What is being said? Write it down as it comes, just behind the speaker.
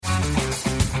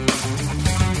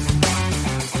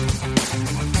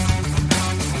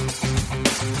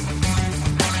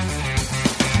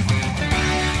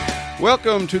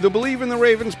Welcome to the Believe in the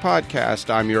Ravens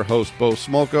podcast. I'm your host, Bo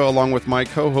Smolka, along with my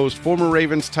co-host, former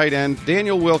Ravens tight end,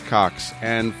 Daniel Wilcox.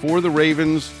 And for the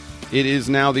Ravens, it is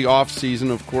now the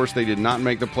offseason. Of course, they did not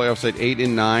make the playoffs at 8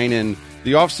 and 9, and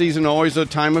the offseason always a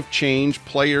time of change.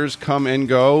 Players come and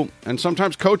go, and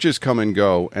sometimes coaches come and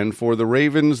go. And for the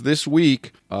Ravens this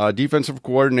week, defensive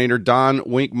coordinator Don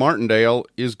Wink Martindale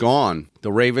is gone.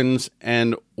 The Ravens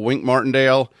and Wink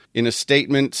Martindale, in a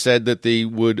statement, said that they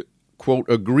would, quote,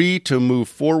 agree to move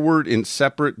forward in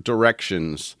separate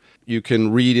directions. You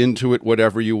can read into it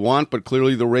whatever you want, but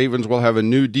clearly the Ravens will have a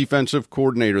new defensive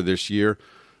coordinator this year.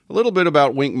 A little bit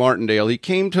about Wink Martindale. He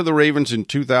came to the Ravens in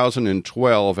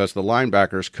 2012 as the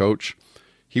linebackers coach.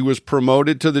 He was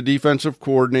promoted to the defensive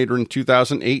coordinator in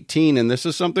 2018, and this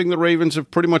is something the Ravens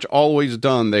have pretty much always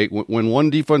done. When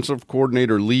one defensive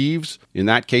coordinator leaves, in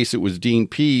that case it was Dean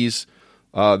Pease,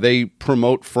 they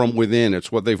promote from within.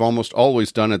 It's what they've almost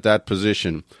always done at that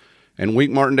position. And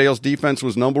Wink Martindale's defense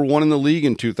was number 1 in the league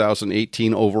in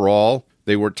 2018 overall.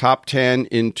 They were top 10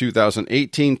 in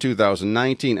 2018,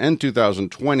 2019, and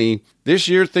 2020. This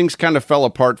year, things kind of fell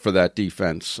apart for that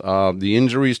defense. The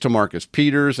injuries to Marcus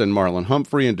Peters and Marlon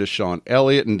Humphrey and Deshaun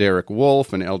Elliott and Derek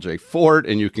Wolfe and LJ Fort,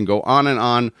 and you can go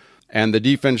on. And the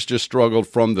defense just struggled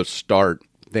from the start.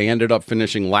 They ended up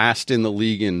finishing last in the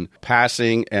league in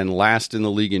passing and last in the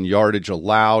league in yardage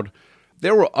allowed.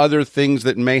 There were other things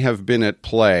that may have been at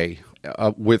play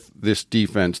with this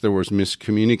defense. There was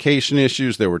miscommunication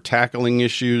issues, there were tackling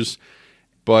issues,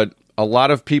 but a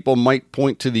lot of people might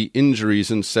point to the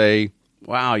injuries and say,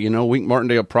 wow, Wink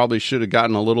Martindale probably should have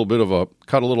gotten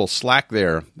cut a little slack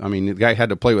there. I mean, the guy had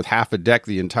to play with half a deck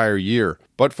the entire year.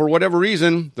 But for whatever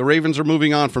reason, the Ravens are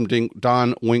moving on from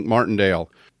Don Wink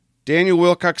Martindale. Daniel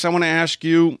Wilcox, I want to ask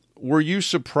you, were you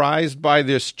surprised by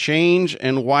this change,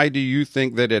 and why do you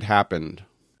think that it happened?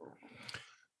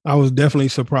 I was definitely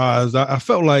surprised. I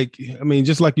felt like,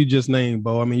 just like you just named,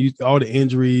 Bo, all the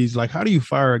injuries, like how do you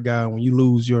fire a guy when you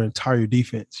lose your entire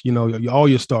defense, all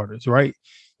your starters, right?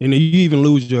 And you even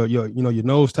lose your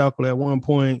nose tackle at one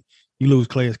point, you lose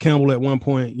Calais Campbell at one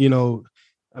point,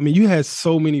 you had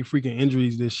so many freaking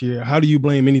injuries this year. How do you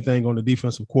blame anything on the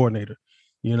defensive coordinator?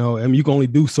 You can only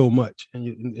do so much,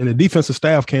 and the defensive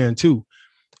staff can too.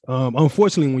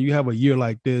 Unfortunately, when you have a year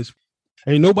like this,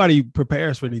 and nobody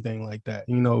prepares for anything like that,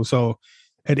 So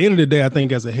at the end of the day, I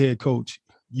think as a head coach,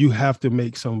 you have to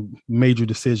make some major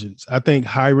decisions. I think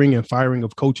hiring and firing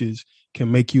of coaches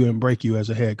can make you and break you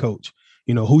as a head coach.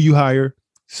 Who you hire,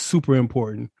 super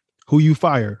important. Who you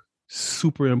fire,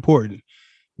 super important.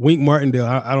 Wink Martindale,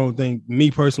 I don't think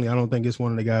it's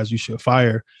one of the guys you should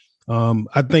fire.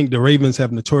 I think the Ravens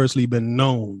have notoriously been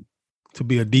known to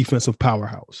be a defensive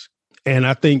powerhouse. And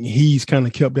I think he's kind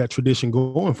of kept that tradition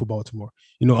going for Baltimore,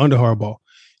 under Harbaugh.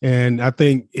 And I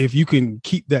think if you can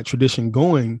keep that tradition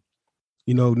going,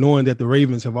 knowing that the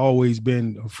Ravens have always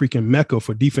been a freaking mecca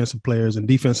for defensive players and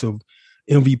defensive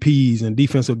MVPs and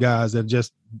defensive guys that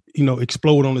just,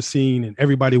 explode on the scene, and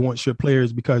everybody wants your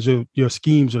players because your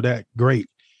schemes are that great.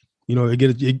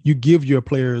 You give your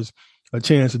players a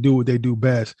chance to do what they do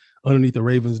best underneath the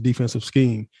Ravens defensive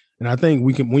scheme. And I think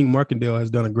Wink Martindale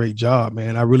has done a great job,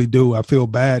 man. I really do. I feel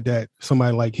bad that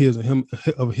somebody like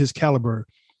his caliber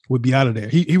would be out of there.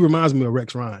 He reminds me of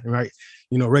Rex Ryan, right?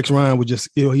 Rex Ryan would just,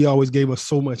 he always gave us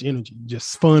so much energy,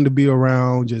 just fun to be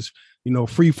around, just,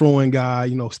 free flowing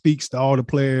guy, speaks to all the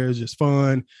players, just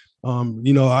fun. I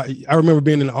remember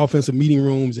being in the offensive meeting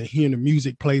rooms and hearing the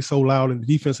music play so loud in the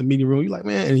defensive meeting room. You're like,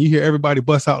 man, and you hear everybody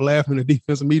bust out laughing in the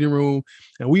defensive meeting room.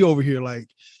 And we over here like,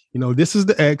 this is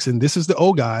the X and this is the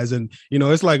O guys. And,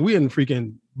 it's like we in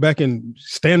freaking back in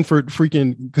Stanford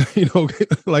freaking,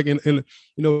 like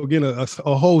getting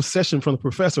a whole session from the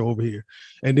professor over here.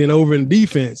 And then over in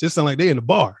defense, it sounds like they in the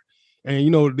bar.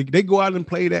 And, they go out and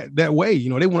play that way.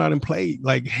 They went out and played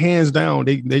like hands down.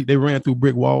 They ran through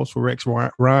brick walls for Rex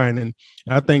Ryan. And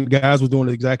I think guys was doing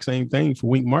the exact same thing for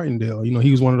Wink Martindale.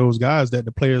 He was one of those guys that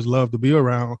the players love to be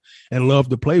around and love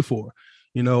to play for.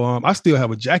 I still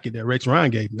have a jacket that Rex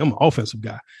Ryan gave me. I'm an offensive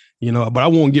guy, but I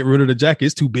won't get rid of the jacket.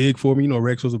 It's too big for me.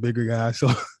 Rex was a bigger guy. So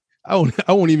I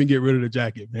won't even get rid of the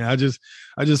jacket, man. I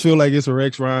just feel like it's a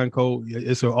Rex Ryan coat.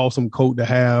 It's an awesome coat to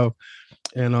have.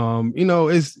 And,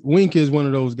 Wink is one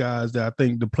of those guys that I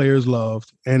think the players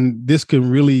loved. And this can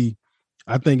really,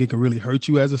 I think it can really hurt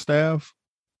you as a staff.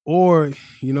 Or,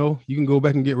 you can go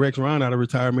back and get Rex Ryan out of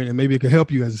retirement and maybe it could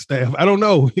help you as a staff. I don't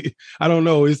know.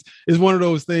 It's one of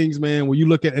those things, man, where you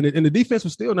look at, and the defense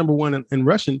was still number 1 in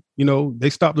rushing. They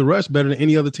stopped the rush better than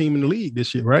any other team in the league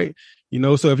this year, right?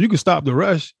 So if you can stop the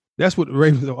rush, that's what the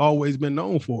Ravens have always been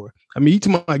known for. You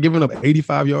talking about giving up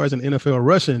 85 yards in NFL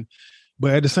rushing.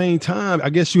 But at the same time,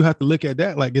 I guess you have to look at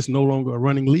that like it's no longer a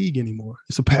running league anymore.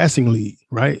 It's a passing league,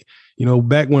 right? You know,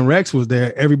 back when Rex was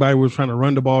there, everybody was trying to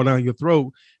run the ball down your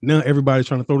throat. Now everybody's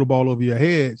trying to throw the ball over your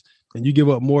heads, and you give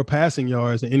up more passing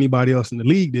yards than anybody else in the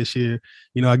league this year.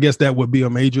 You know, I guess that would be a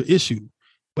major issue.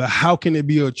 But how can it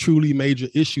be a truly major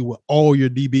issue with all your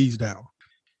DBs down?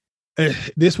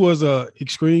 This was a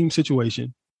extreme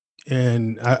situation,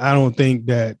 and I don't think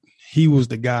that he was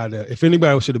the guy that, if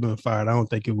anybody should have been fired, I don't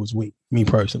think it was me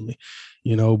personally,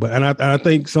 you know. But I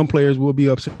think some players will be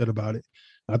upset about it.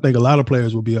 I think a lot of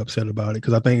players will be upset about it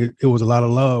because I think it was a lot of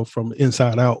love from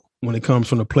inside out when it comes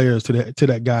from the players to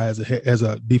that guy as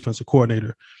a defensive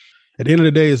coordinator. At the end of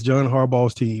the day, it's John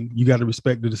Harbaugh's team. You got to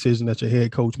respect the decision that your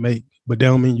head coach make, but that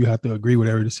don't mean you have to agree with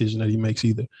every decision that he makes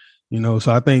either. You know,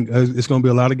 so I think it's going to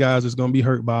be a lot of guys that's going to be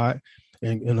hurt by it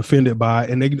and offended by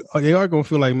it, and they are going to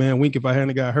feel like, man, Wink, if I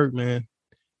hadn't got hurt, man,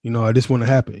 you know, this wouldn't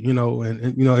happen. You know,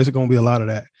 and you know, it's going to be a lot of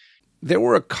that. There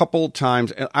were a couple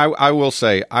times, and I will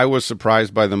say, I was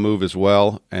surprised by the move as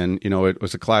well. And, you know, it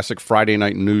was a classic Friday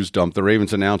night news dump. The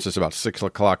Ravens announced this about 6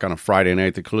 o'clock on a Friday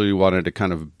night. They clearly wanted to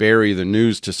kind of bury the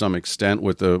news to some extent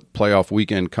with the playoff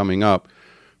weekend coming up.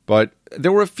 But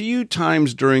there were a few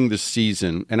times during the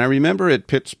season, and I remember at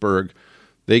Pittsburgh,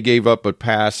 they gave up a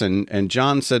pass, and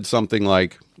John said something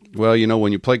like, well, you know,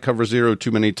 when you play cover zero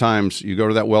too many times, you go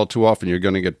to that well too often, you're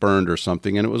going to get burned or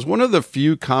something. And it was one of the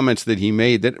few comments that he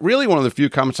made, that really one of the few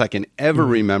comments I can ever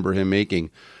remember him making,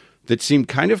 that seemed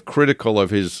kind of critical of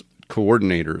his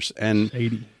coordinators.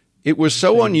 And it was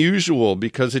so unusual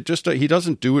because it just, he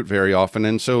doesn't do it very often.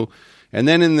 And so, and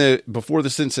then before the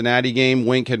Cincinnati game,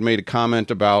 Wink had made a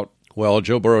comment about, well,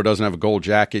 Joe Burrow doesn't have a gold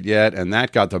jacket yet, and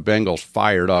that got the Bengals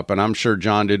fired up. And I'm sure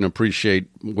John didn't appreciate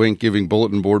Wink giving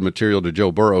bulletin board material to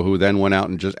Joe Burrow, who then went out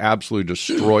and just absolutely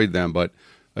destroyed them. But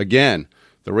again,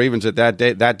 the Ravens at that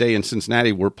day in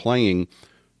Cincinnati were playing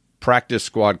practice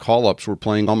squad call-ups, were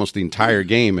playing almost the entire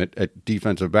game at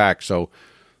defensive back. So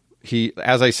he,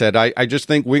 as I said, I just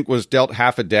think Wink was dealt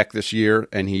half a deck this year,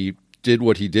 and he did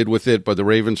what he did with it. But the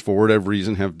Ravens, for whatever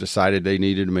reason, have decided they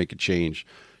needed to make a change.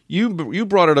 You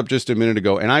brought it up just a minute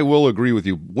ago, and I will agree with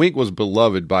you. Wink was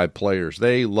beloved by players.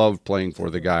 They loved playing for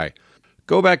the guy.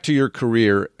 Go back to your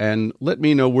career and let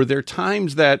me know, were there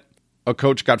times that a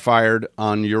coach got fired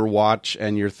on your watch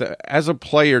and as a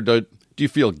player, do you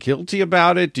feel guilty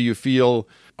about it?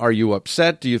 Are you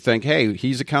upset? Do you think, hey,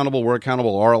 he's accountable, we're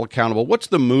accountable, we're all accountable? What's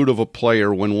the mood of a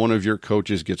player when one of your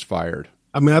coaches gets fired?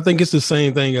 I mean, I think it's the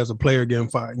same thing as a player getting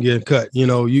fired, getting cut. You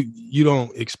know, you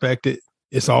don't expect it.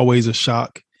 It's always a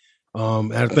shock.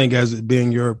 And I think as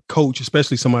being your coach,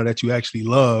 especially somebody that you actually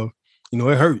love, you know,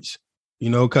 it hurts, you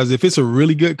know, because if it's a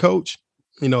really good coach,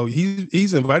 you know,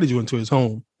 he's invited you into his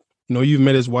home. You know, you've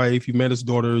met his wife, you've met his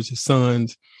daughters, his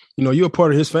sons, you know, you're a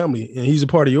part of his family and he's a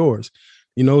part of yours,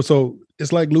 you know, so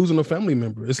it's like losing a family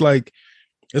member. It's like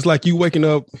you waking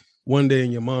up one day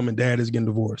and your mom and dad is getting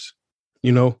divorced.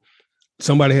 You know,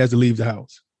 somebody has to leave the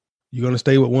house. You're going to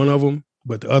stay with one of them,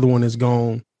 but the other one is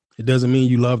gone. It doesn't mean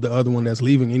you love the other one that's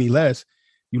leaving any less.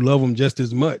 You love them just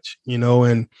as much, you know,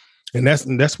 and that's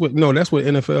what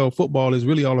NFL football is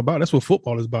really all about. That's what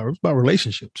football is about. It's about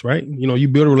relationships, right? You know, you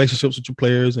build relationships with your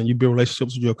players and you build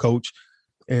relationships with your coach,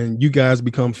 and you guys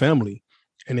become family.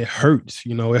 And it hurts,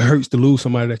 you know, it hurts to lose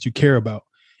somebody that you care about.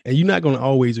 And you're not going to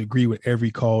always agree with every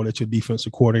call that your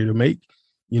defensive coordinator make,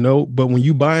 you know, but when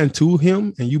you buy into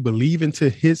him and you believe into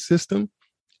his system,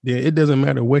 then it doesn't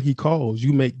matter what he calls.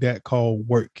 You make that call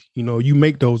work. You know, you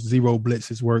make those zero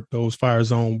blitzes work, those fire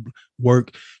zone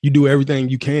work. You do everything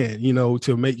you can, you know,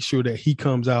 to make sure that he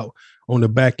comes out on the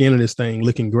back end of this thing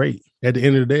looking great. At the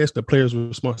end of the day, it's the player's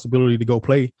responsibility to go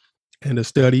play and to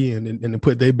study and to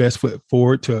put their best foot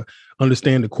forward, to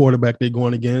understand the quarterback they're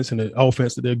going against and the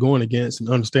offense that they're going against, and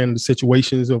understanding the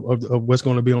situations of what's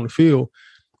going to be on the field.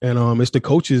 And it's the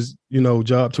coach's, you know,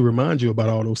 job to remind you about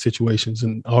all those situations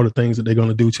and all the things that they're going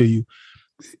to do to you.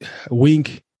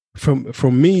 Wink, from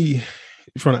me,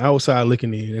 from the outside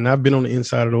looking in, and I've been on the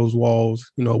inside of those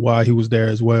walls, you know, while he was there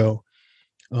as well.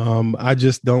 I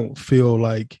just don't feel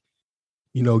like,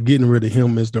 you know, getting rid of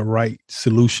him is the right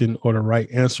solution or the right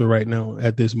answer right now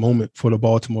at this moment for the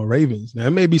Baltimore Ravens. Now,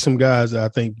 there may be some guys that I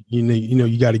think,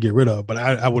 you got to get rid of, but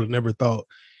I would have never thought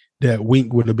that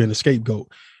Wink would have been a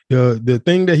scapegoat. The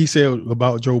thing that he said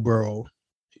about Joe Burrow,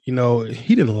 you know,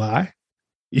 he didn't lie.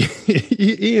 He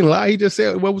didn't lie. He just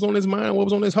said what was on his mind, what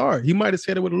was on his heart. He might have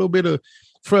said it with a little bit of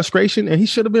frustration, and he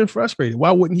should have been frustrated.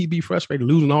 Why wouldn't he be frustrated?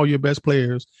 Losing all your best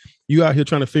players. You out here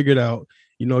trying to figure it out.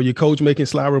 You know, your coach making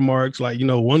sly remarks like, you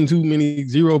know, one too many,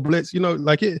 zero blitz, you know,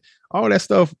 like all that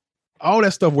stuff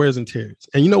wears and tears.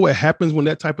 And you know what happens when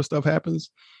that type of stuff happens?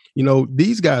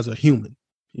 These guys are human.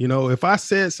 If I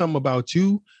said something about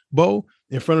you, Bo,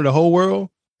 in front of the whole world,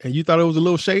 and you thought it was a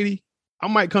little shady, I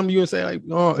might come to you and say, like,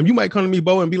 and you might come to me,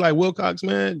 Bo, and be like, Wilcox,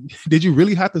 man, did you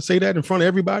really have to say that in front of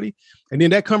everybody? And then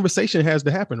that conversation has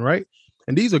to happen, right?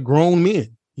 And these are grown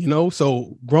men,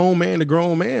 so grown man to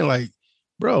grown man, like,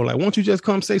 bro, like, won't you just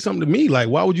come say something to me? Like,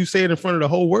 why would you say it in front of the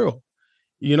whole world?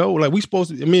 Like, we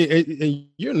supposed to, and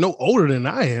you're no older than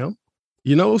I am,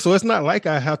 so it's not like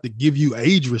I have to give you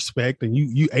age respect and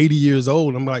you 80 years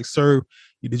old. I'm like, sir,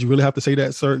 did you really have to say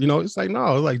that, sir? It's like,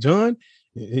 no, it's like, John,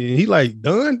 he like,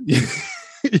 done.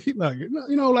 He like,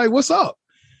 like, what's up?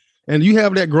 And you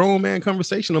have that grown man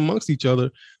conversation amongst each other,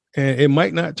 and it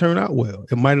might not turn out well.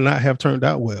 It might not have turned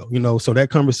out well, so that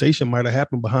conversation might have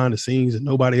happened behind the scenes and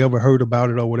nobody ever heard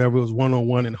about it or whatever. It was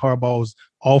one-on-one in Harbaugh's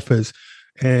office,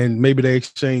 and maybe they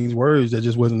exchanged words that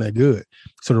just wasn't that good.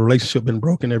 So the relationship been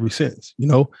broken ever since,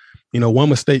 one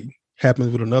mistake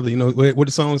happens with another, what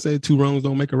the song said, 2 wrongs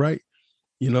don't make a right,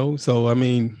 So,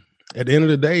 at the end of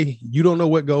the day, you don't know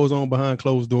what goes on behind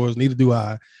closed doors. Neither do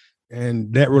I.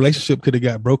 And that relationship could have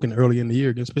got broken early in the year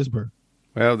against Pittsburgh.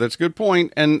 Well, that's a good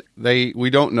point. And we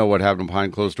don't know what happened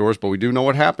behind closed doors, but we do know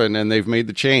what happened, and they've made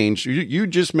the change. You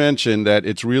just mentioned that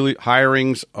it's really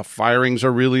firings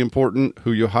are really important.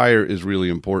 Who you hire is really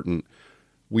important.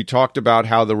 We talked about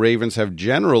how the Ravens have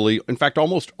generally, in fact,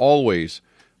 almost always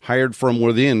hired from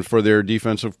within for their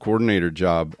defensive coordinator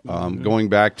job, going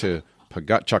back to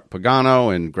Chuck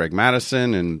Pagano and Greg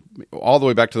Madison and all the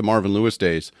way back to the Marvin Lewis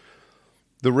days.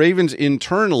 The Ravens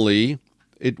internally,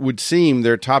 it would seem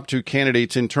their top 2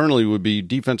 candidates internally would be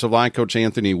defensive line coach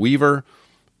Anthony Weaver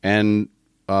and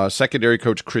secondary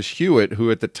coach Chris Hewitt,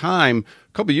 who at the time,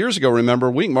 a couple of years ago,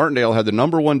 remember, Wink Martindale had the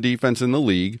number 1 defense in the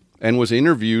league and was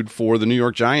interviewed for the New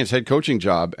York Giants head coaching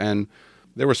job. And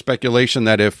there was speculation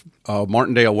that if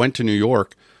Martindale went to New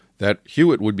York, that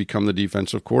Hewitt would become the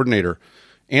defensive coordinator.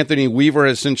 Anthony Weaver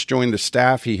has since joined the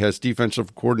staff. He has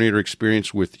defensive coordinator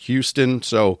experience with Houston,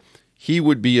 so he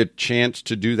would be a chance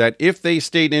to do that if they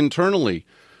stayed internally.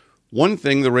 One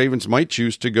thing the Ravens might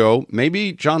choose to go,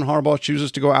 maybe John Harbaugh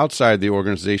chooses to go outside the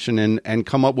organization and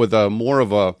come up with a more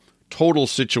of a total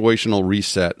situational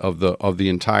reset of the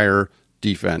entire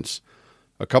defense.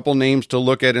 A couple names to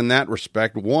look at in that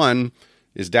respect. One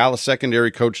is Dallas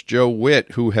secondary coach Joe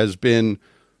Witt, who has been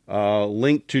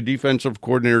linked to defensive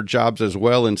coordinator jobs as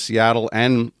well in Seattle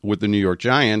and with the New York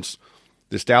Giants.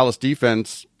 This Dallas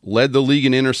defense led the league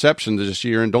in interceptions this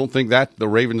year, and don't think that the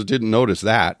Ravens didn't notice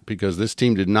that, because this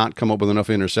team did not come up with enough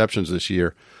interceptions this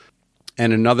year.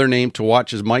 And another name to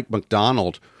watch is Mike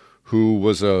McDonald, who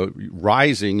was a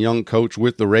rising young coach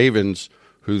with the Ravens,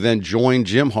 who then joined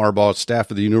Jim Harbaugh's staff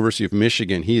at the University of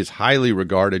Michigan. He is highly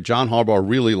regarded. John Harbaugh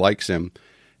really likes him,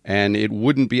 and it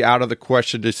wouldn't be out of the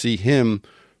question to see him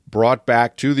brought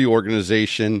back to the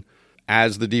organization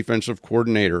as the defensive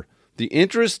coordinator. The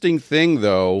interesting thing,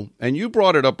 though, and you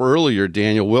brought it up earlier,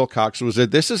 Daniel Wilcox, was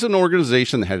that this is an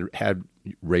organization that had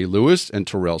Ray Lewis and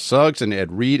Terrell Suggs and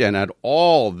Ed Reed and had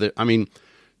all the,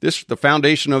 the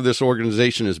foundation of this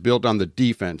organization is built on the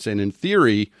defense. And in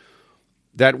theory,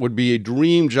 that would be a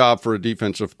dream job for a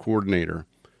defensive coordinator.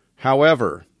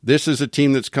 However, this is a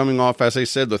team that's coming off, as I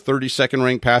said, the 32nd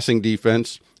ranked passing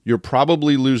defense. You're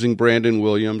probably losing Brandon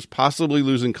Williams, possibly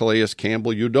losing Calais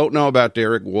Campbell. You don't know about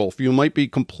Derek Wolfe. You might be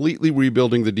completely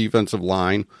rebuilding the defensive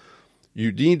line.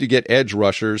 You need to get edge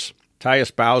rushers.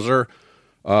 Tyus Bowser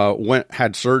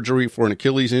had surgery for an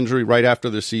Achilles injury right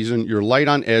after the season. You're light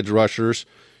on edge rushers.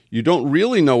 You don't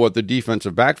really know what the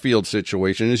defensive backfield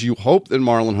situation is. You hope that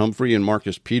Marlon Humphrey and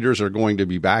Marcus Peters are going to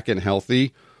be back and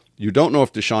healthy. You don't know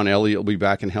if Deshaun Elliott will be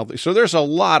back and healthy. So there's a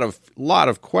lot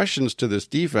of questions to this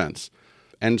defense.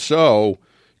 And so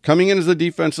coming in as the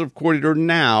defensive coordinator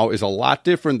now is a lot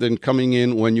different than coming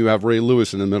in when you have Ray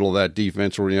Lewis in the middle of that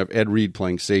defense or when you have Ed Reed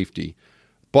playing safety.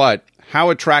 But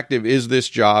how attractive is this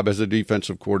job as a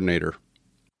defensive coordinator?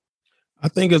 I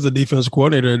think as a defensive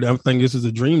coordinator, I think this is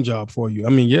a dream job for you.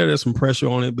 There's some pressure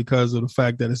on it because of the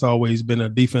fact that it's always been a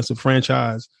defensive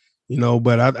franchise,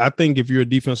 but I think if you're a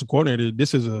defensive coordinator,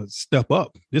 this is a step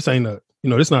up. This ain't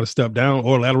it's not a step down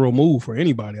or a lateral move for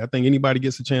anybody. I think anybody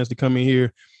gets a chance to come in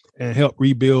here and help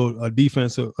rebuild a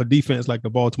defense like the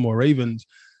Baltimore Ravens.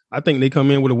 I think they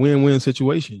come in with a win-win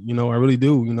situation. I really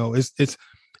do. It's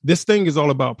this thing is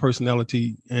all about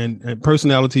personality and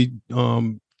personality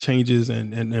changes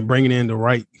and bringing in the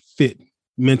right fit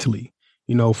mentally,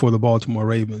 for the Baltimore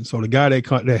Ravens. So the guy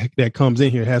that comes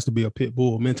in here has to be a pit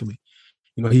bull mentally.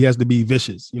 He has to be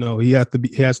vicious. He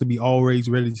has to be always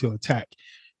ready to attack.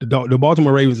 The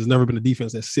Baltimore Ravens has never been a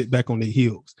defense that sit back on their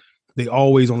heels. They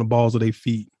always on the balls of their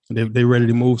feet. They're ready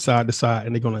to move side to side,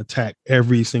 and they're going to attack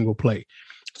every single play.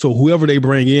 So whoever they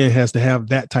bring in has to have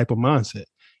that type of mindset.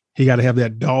 He got to have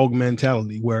that dog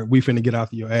mentality where we finna get out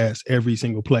of your ass every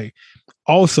single play.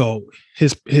 Also,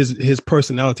 his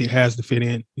personality has to fit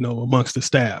in, amongst the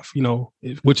staff,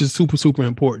 which is super, super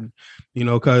important,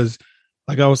 because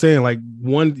like I was saying, like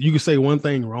you could say one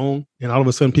thing wrong and all of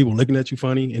a sudden people looking at you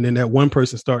funny. And then that one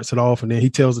person starts it off and then he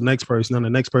tells the next person and the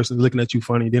next person is looking at you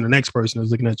funny. Then the next person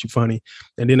is looking at you funny.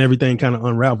 And then everything kind of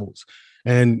unravels.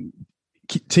 And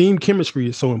team chemistry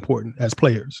is so important as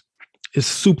players. It's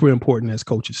super important as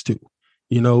coaches too.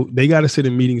 They got to sit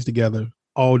in meetings together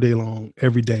all day long,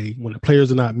 every day. When the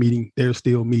players are not meeting, they're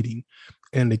still meeting.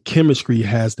 And the chemistry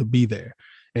has to be there.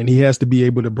 And he has to be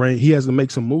able to he has to make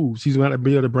some moves. He's going to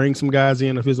be able to bring some guys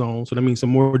in of his own. So that means some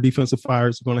more defensive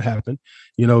fires are going to happen,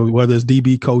 whether it's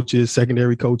DB coaches,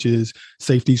 secondary coaches,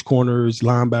 safeties, corners,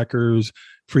 linebackers,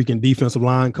 freaking defensive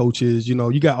line coaches.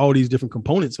 You got all these different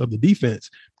components of the defense.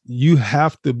 You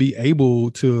have to be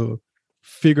able to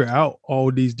figure out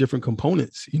all these different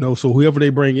components, so whoever they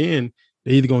bring in,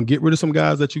 they're either going to get rid of some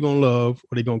guys that you're going to love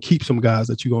or they're going to keep some guys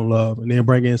that you're going to love and then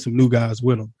bring in some new guys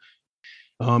with them.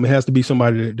 It has to be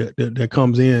somebody that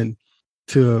comes in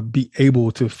to be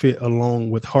able to fit along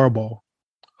with Harbaugh,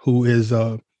 who has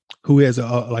a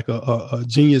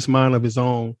genius mind of his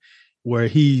own, where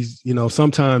he's,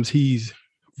 sometimes he's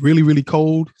really, really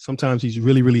cold. Sometimes he's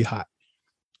really, really hot,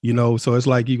 so it's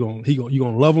like you're going to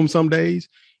love him some days,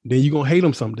 then you're going to hate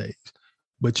him some days,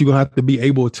 but you're going to have to be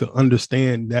able to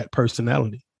understand that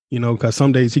personality, because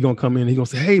some days he's going to come in and he's going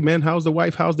to say, hey man, how's the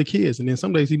wife? How's the kids? And then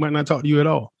some days he might not talk to you at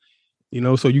all.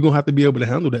 So you're going to have to be able to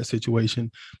handle that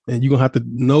situation, and you're going to have to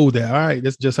know that, all right,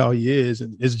 that's just how he is.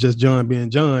 And it's just John being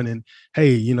John. And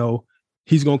hey,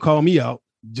 he's going to call me out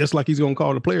just like he's going to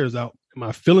call the players out.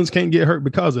 My feelings can't get hurt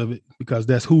because of it, because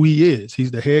that's who he is.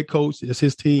 He's the head coach. It's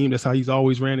his team. That's how he's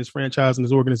always ran his franchise and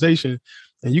his organization.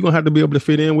 And you're going to have to be able to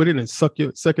fit in with it and suck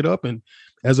it up. And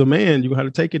as a man, you're going to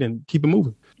have to take it and keep it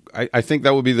moving. I think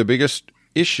that would be the biggest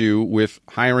issue with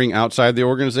hiring outside the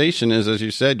organization is, as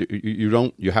you said,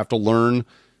 you have to learn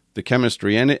the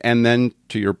chemistry. And then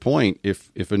to your point,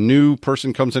 if a new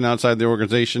person comes in outside the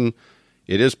organization,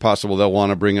 it is possible they'll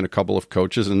want to bring in a couple of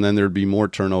coaches and then there'd be more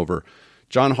turnover.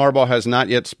 John Harbaugh has not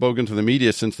yet spoken to the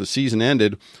media since the season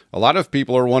ended. A lot of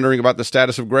people are wondering about the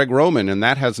status of Greg Roman, and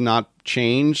that has not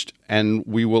changed. And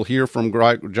we will hear from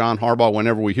John Harbaugh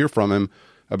whenever we hear from him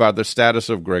about the status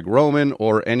of Greg Roman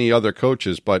or any other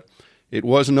coaches. But it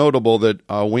was notable that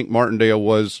Wink Martindale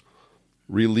was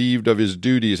relieved of his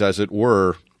duties, as it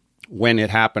were, when it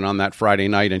happened on that Friday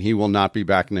night, and he will not be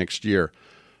back next year.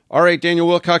 All right, Daniel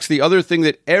Wilcox, the other thing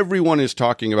that everyone is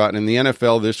talking about in the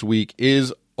NFL this week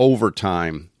is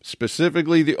overtime,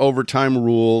 specifically the overtime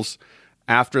rules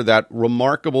after that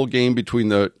remarkable game between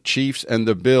the Chiefs and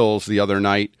the Bills the other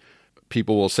night.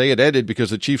 People will say it ended because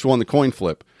the Chiefs won the coin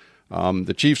flip.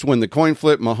 The Chiefs win the coin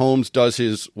flip. Mahomes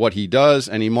does what he does,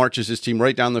 and he marches his team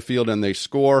right down the field, and they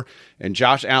score. And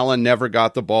Josh Allen never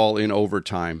got the ball in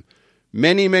overtime.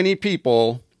 Many, many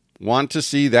people want to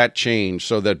see that change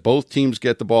so that both teams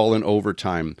get the ball in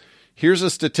overtime. Here's a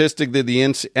statistic that the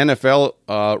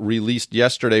NFL released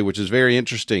yesterday, which is very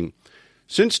interesting.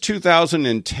 Since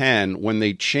 2010, when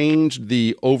they changed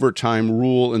the overtime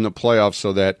rule in the playoffs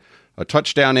so that a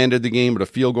touchdown ended the game, but a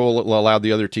field goal allowed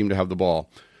the other team to have the ball.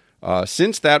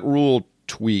 Since that rule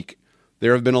tweak,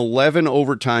 there have been 11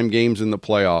 overtime games in the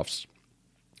playoffs.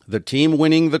 The team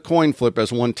winning the coin flip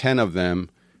has won 10 of them,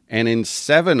 and in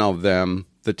 7 of them,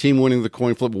 the team winning the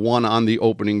coin flip won on the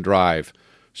opening drive.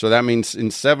 So that means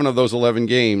in 7 of those 11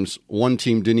 games, one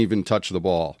team didn't even touch the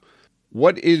ball.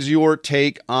 What is your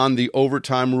take on the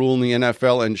overtime rule in the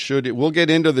NFL, and we'll get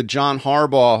into the John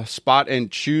Harbaugh spot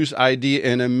and choose idea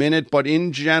in a minute, but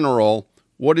in general,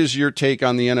 what is your take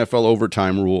on the NFL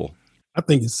overtime rule? I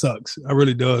think it sucks. I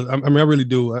really do. I really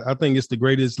do. I think it's the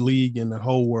greatest league in the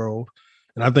whole world,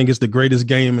 and I think it's the greatest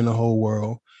game in the whole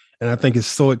world. And I think it's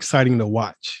so exciting to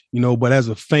watch, but as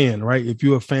a fan, right? If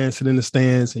you're a fan sitting in the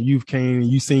stands and you've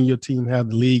seen your team have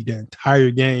the lead the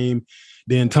entire game,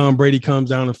 then Tom Brady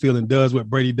comes down the field and does what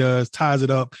Brady does, ties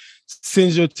it up,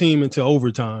 sends your team into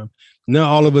overtime. Now,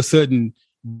 all of a sudden,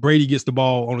 Brady gets the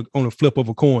ball on a flip of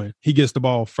a coin. He gets the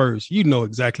ball first. You know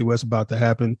exactly what's about to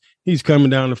happen. He's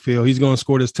coming down the field. He's going to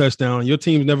score this touchdown. Your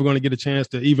team's never going to get a chance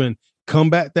to even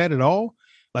combat that at all.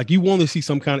 Like, you want to see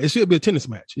it should be a tennis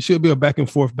match. It should be a back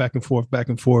and forth.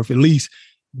 At least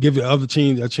give the other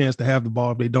team a chance to have the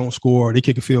ball. If they don't score, they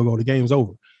kick a field goal, the game's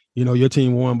over. Your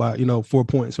team won by, 4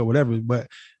 points or whatever. But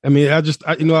I mean, I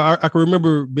can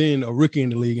remember being a rookie in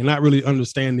the league and not really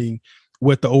understanding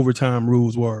what the overtime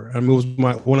rules were. I mean, it was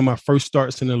one of my first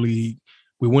starts in the league.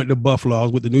 We went to Buffalo. I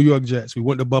was with the New York Jets. We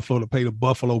went to Buffalo to play the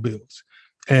Buffalo Bills.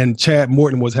 And Chad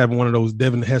Morton was having one of those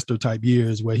Devin Hester type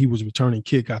years where he was returning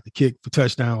kick after kick for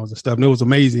touchdowns and stuff. And it was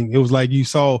amazing. It was like you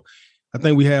saw, I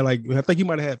think he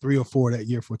might have had 3 or 4 that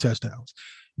year for touchdowns.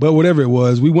 But whatever it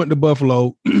was, we went to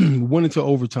Buffalo, we went into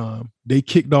overtime. They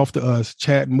kicked off to us.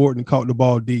 Chad Morton caught the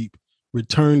ball deep,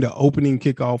 returned the opening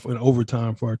kickoff in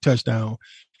overtime for a touchdown.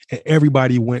 And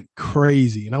everybody went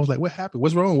crazy. And I was like, what happened?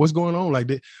 What's wrong? What's going on? Like,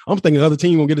 I'm thinking the other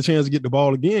team won't get a chance to get the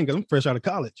ball again because I'm fresh out of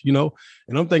college, you know?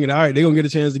 And I'm thinking, all right, they're going to get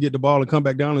a chance to get the ball and come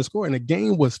back down and score. And the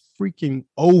game was freaking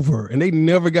over. And they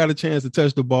never got a chance to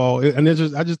touch the ball. And I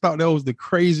just thought that was the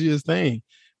craziest thing.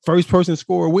 First person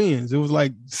score wins. It was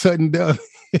like sudden death.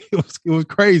 It was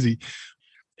crazy.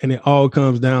 And it all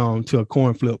comes down to a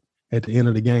coin flip at the end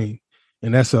of the game.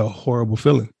 And that's a horrible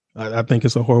feeling. I think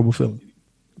it's a horrible feeling.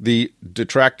 The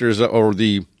detractors or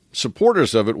the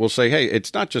supporters of it will say, hey,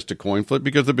 it's not just a coin flip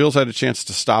because the Bills had a chance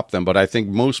to stop them. But I think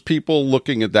most people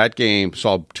looking at that game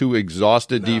saw 2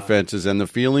 exhausted defenses, and the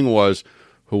feeling was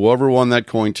whoever won that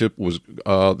coin flip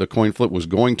was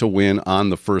going to win on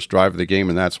the first drive of the game,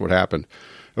 and that's what happened.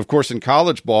 Of course, in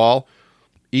college ball,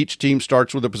 each team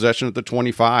starts with a possession at the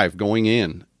 25 going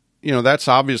in. You know, that's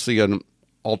obviously an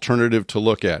alternative to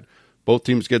look at. Both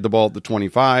teams get the ball at the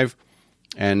 25.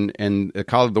 And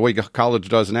the way college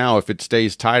does now, if it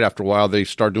stays tight after a while, they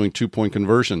start doing 2-point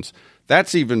conversions.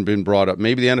 That's even been brought up.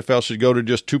 Maybe the NFL should go to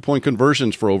just 2-point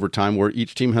conversions for overtime where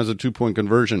each team has a 2-point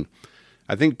conversion.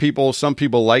 I think some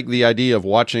people like the idea of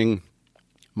watching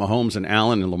Mahomes and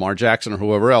Allen and Lamar Jackson or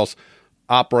whoever else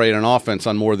operate an offense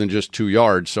on more than just 2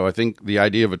 yards. So I think the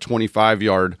idea of a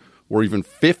 25-yard or even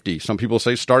 50, some people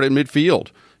say start at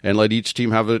midfield and let each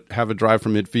team have a drive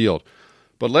from midfield.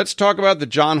 But let's talk about the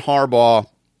John Harbaugh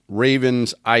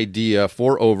Ravens idea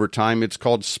for overtime. It's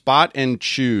called spot and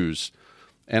choose.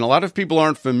 And a lot of people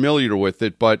aren't familiar with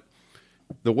it, but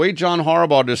the way John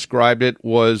Harbaugh described it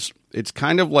was it's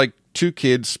kind of like 2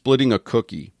 kids splitting a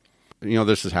cookie. You know,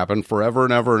 this has happened forever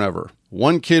and ever and ever.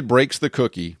 One kid breaks the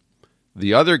cookie.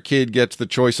 The other kid gets the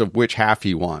choice of which half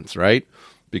he wants, right?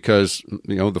 Because,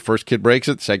 you know, the first kid breaks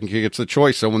it, the second kid gets the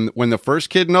choice. So when the first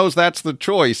kid knows that's the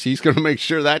choice, he's going to make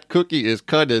sure that cookie is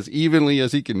cut as evenly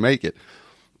as he can make it.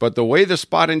 But the way the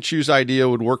spot and choose idea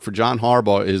would work for John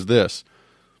Harbaugh is this.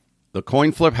 The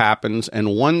coin flip happens,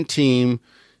 and one team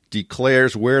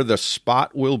declares where the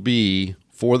spot will be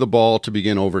for the ball to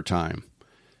begin overtime.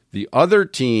 The other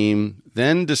team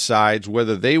then decides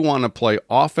whether they want to play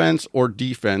offense or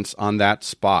defense on that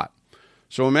spot.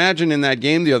 So imagine in that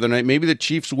game the other night, maybe the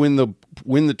Chiefs win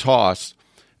the toss,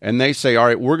 and they say, all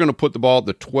right, we're going to put the ball at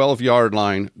the 12-yard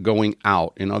line going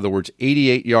out. In other words,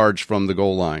 88 yards from the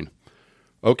goal line.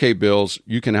 Okay, Bills,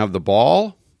 you can have the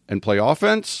ball and play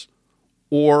offense,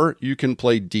 or you can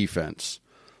play defense.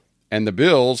 And the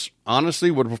Bills,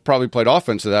 honestly, would have probably played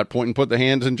offense at that point and put the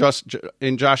hands in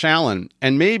Josh Allen.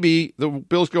 And maybe the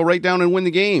Bills go right down and win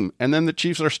the game. And then the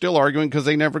Chiefs are still arguing because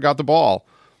they never got the ball.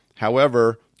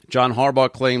 However, John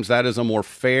Harbaugh claims that is a more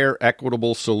fair,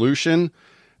 equitable solution.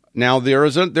 Now, there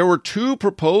were 2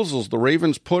 proposals the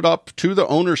Ravens put up to the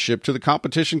ownership, to the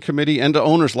competition committee, and to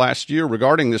owners last year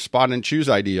regarding this spot and choose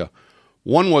idea.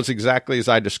 One was exactly as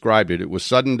I described it. It was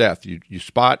sudden death. You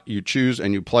spot, you choose,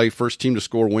 and you play first team to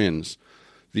score wins.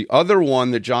 The other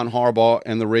one that John Harbaugh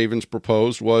and the Ravens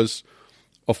proposed was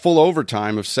a full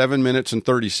overtime of 7 minutes and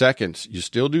 30 seconds. You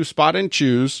still do spot and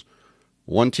choose.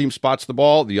 One team spots the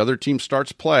ball, the other team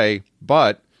starts play,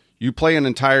 but you play an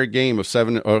entire game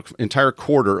of entire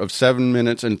quarter of 7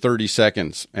 minutes and 30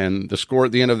 seconds, and the score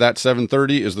at the end of that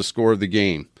 7:30 is the score of the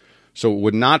game. So it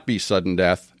would not be sudden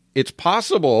death. It's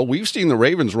possible. We've seen the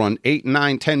Ravens run 8,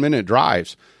 9, 10-minute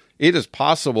drives. It is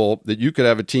possible that you could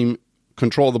have a team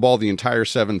control the ball the entire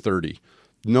 7:30.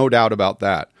 No doubt about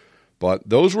that. But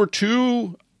those were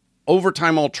 2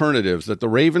 overtime alternatives that the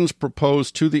Ravens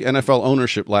proposed to the NFL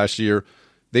ownership last year.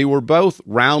 They were both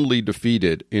roundly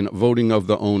defeated in voting of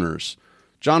the owners.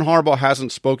 John Harbaugh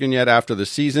hasn't spoken yet after the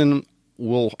season.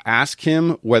 We'll ask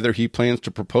him whether he plans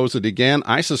to propose it again.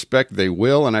 I suspect they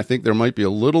will, and I think there might be a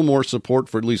little more support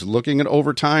for at least looking at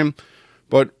overtime.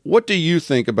 But what do you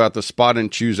think about the spot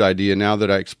and choose idea now that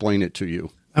I explain it to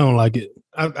you? I don't like it.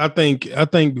 I think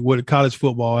what college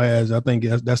football has, I think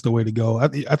that's the way to go.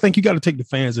 I think you got to take the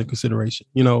fans in consideration.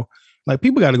 You know, like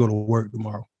people got to go to work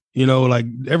tomorrow. You know, like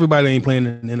everybody ain't playing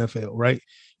in the NFL, right?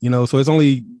 You know, so it's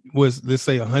only let's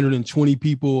say 120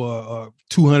 people or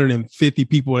 250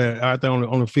 people that are out there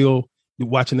on the field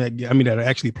watching that game. I mean, that are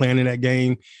actually playing in that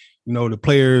game. You know, the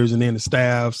players and then the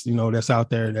staffs. You know, that's out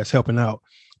there that's helping out.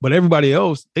 But everybody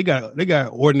else, they got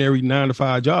ordinary 9 to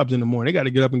 5 jobs in the morning. They got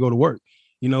to get up and go to work.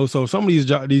 So some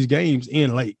of these games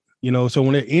end late. So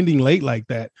when they're ending late like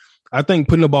that, I think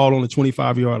putting the ball on the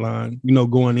 25-yard line,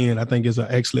 going in, I think is an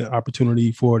excellent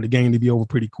opportunity for the game to be over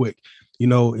pretty quick.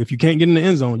 If you can't get in the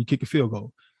end zone, you kick a field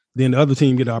goal. Then the other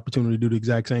team get the opportunity to do the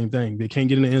exact same thing. They can't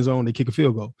get in the end zone, they kick a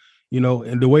field goal.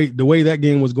 And the way that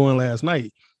game was going last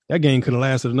night, that game could have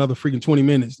lasted another freaking 20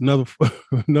 minutes, another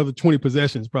 20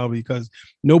 possessions probably, because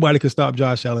nobody could stop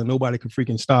Josh Allen. Nobody could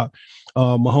freaking stop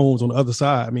Mahomes on the other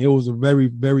side. I mean, it was a very,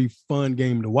 very fun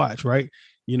game to watch, right?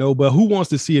 But who wants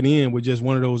to see it end with just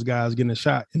one of those guys getting a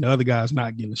shot and the other guy's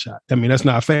not getting a shot? I mean, that's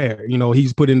not fair.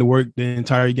 He's put in the work the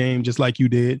entire game just like you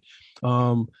did.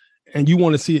 And you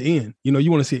want to see it end.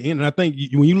 You want to see it end. And I think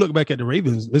when you look back at the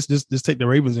Ravens, let's just take the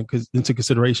Ravens into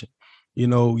consideration.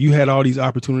 You had all these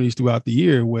opportunities throughout the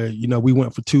year where, we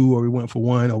went for 2 or we went for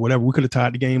 1 or whatever. We could have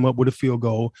tied the game up with a field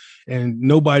goal, and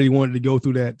nobody wanted to go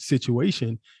through that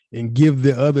situation and give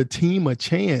the other team a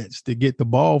chance to get the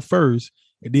ball first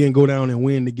and then go down and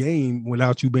win the game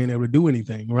without you being able to do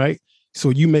anything, right? So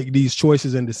you make these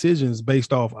choices and decisions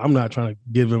based off, I'm not going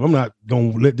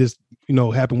to let this,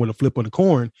 happen with a flip of the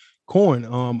coin.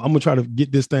 I'm going to try to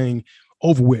get this thing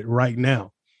over with right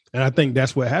now. And I think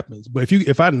that's what happens. But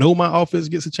if I know my offense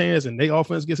gets a chance and their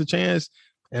offense gets a chance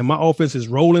and my offense is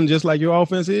rolling just like your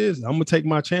offense is, I'm going to take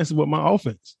my chances with my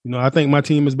offense. I think my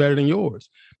team is better than yours.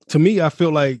 To me, I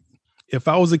feel like if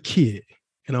I was a kid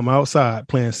and I'm outside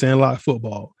playing sandlot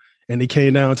football and it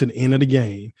came down to the end of the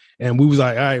game and we was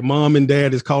like, all right, mom and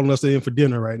dad is calling us in for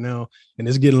dinner right now and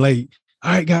it's getting late.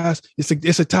 All right, guys,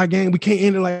 it's a tie game. We can't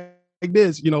end it like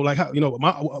this, we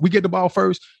get the ball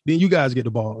first, then you guys get the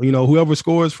ball. Whoever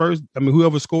scores first,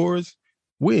 whoever scores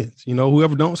wins.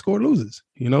 Whoever don't score loses.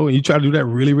 And you try to do that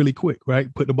really, really quick,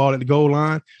 right? Put the ball at the goal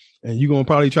line, and you're gonna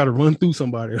probably try to run through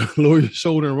somebody, lower your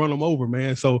shoulder and run them over,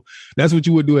 man. So that's what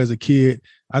you would do as a kid.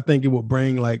 I think it would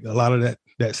bring like a lot of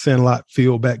that sandlot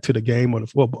feel back to the game of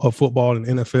football and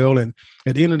NFL. And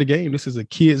at the end of the game, this is a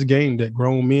kid's game that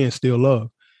grown men still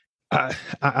love. I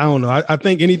don't know. I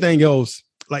think anything else.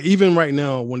 Like even right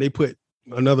now, when they put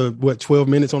another 12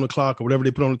 minutes on the clock or whatever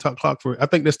they put on the top clock for, I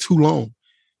think that's too long.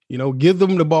 Give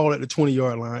them the ball at the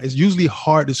 20-yard line. It's usually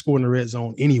hard to score in the red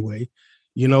zone anyway.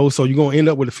 So you're gonna end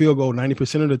up with a field goal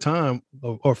 90% of the time,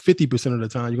 or 50% of the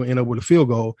time. You're gonna end up with a field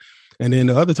goal, and then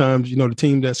the other times, the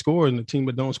team that scores and the team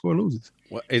that don't score loses.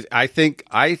 Well, I think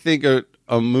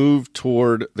a move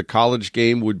toward the college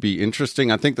game would be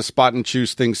interesting. I think the spot and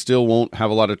choose thing still won't have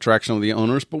a lot of traction with the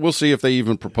owners, but we'll see if they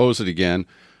even propose it again.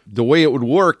 The way it would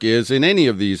work is in any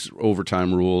of these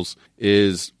overtime rules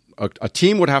is a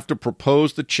team would have to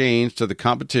propose the change to the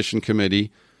competition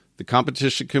committee. The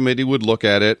competition committee would look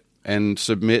at it and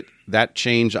submit that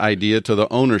change idea to the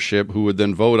ownership, who would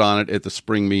then vote on it at the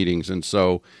spring meetings. And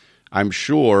so I'm not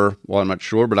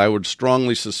sure, but I would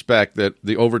strongly suspect that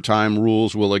the overtime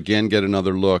rules will again get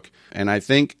another look. And I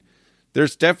think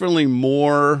there's definitely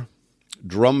more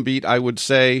drumbeat, I would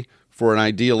say, for an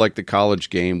idea like the college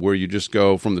game where you just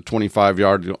go from the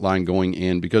 25-yard line going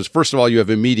in. Because first of all, you have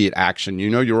immediate action.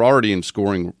 You're already in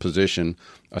scoring position.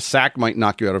 A sack might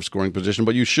knock you out of scoring position,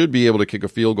 but you should be able to kick a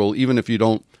field goal even if you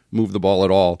don't move the ball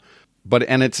at all.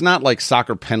 And it's not like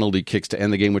soccer penalty kicks to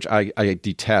end the game, which I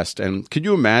detest. And could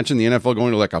you imagine the NFL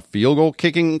going to like a field goal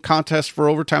kicking contest for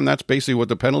overtime? That's basically what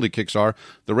the penalty kicks are.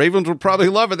 The Ravens would probably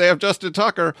love it. They have Justin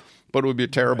Tucker, but it would be a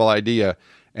terrible idea.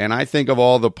 And I think of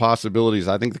all the possibilities,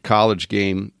 I think the college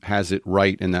game has it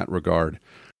right in that regard.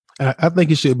 I think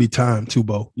it should be time too,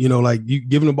 Bo. Like you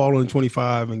give them the ball on the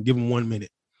 25 and give them 1 minute.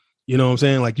 You know what I'm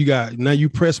saying? Like now you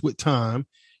press with time.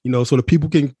 So the people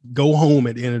can go home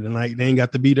at the end of the night. They ain't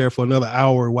got to be there for another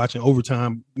hour watching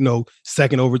overtime,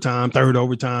 second overtime, third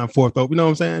overtime, fourth overtime. You know what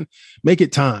I'm saying? Make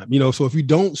it time. So if you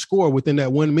don't score within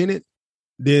that 1 minute,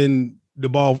 then the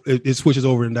ball, it switches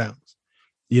over and downs,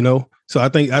 So I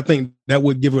think that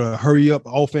would give it a hurry up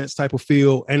offense type of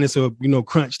feel. And it's a,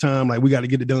 crunch time. Like we got to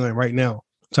get it done right now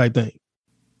type thing.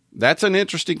 That's an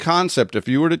interesting concept. If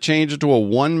you were to change it to a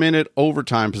 1 minute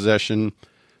overtime possession,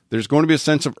 there's going to be a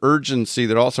sense of urgency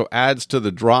that also adds to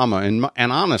the drama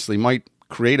and honestly might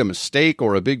create a mistake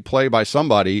or a big play by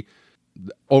somebody.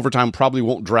 Overtime probably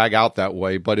won't drag out that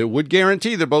way, but it would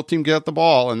guarantee that both teams get the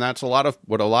ball. And that's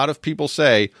what a lot of people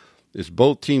say is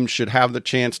both teams should have the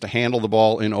chance to handle the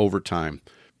ball in overtime.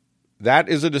 That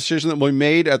is a decision that will be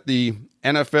made at the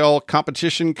NFL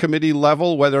competition committee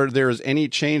level. Whether there is any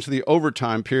change to the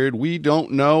overtime period, we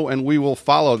don't know, and we will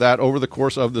follow that over the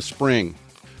course of the spring.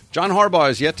 John Harbaugh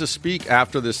is yet to speak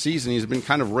after this season. He's been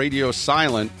kind of radio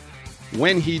silent.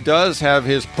 When he does have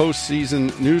his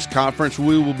postseason news conference,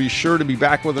 we will be sure to be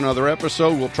back with another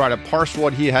episode. We'll try to parse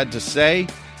what he had to say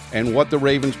and what the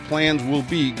Ravens' plans will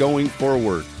be going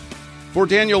forward. For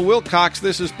Daniel Wilcox,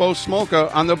 this is Bo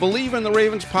Smolka on the Believe in the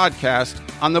Ravens podcast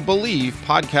on the Believe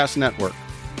Podcast Network.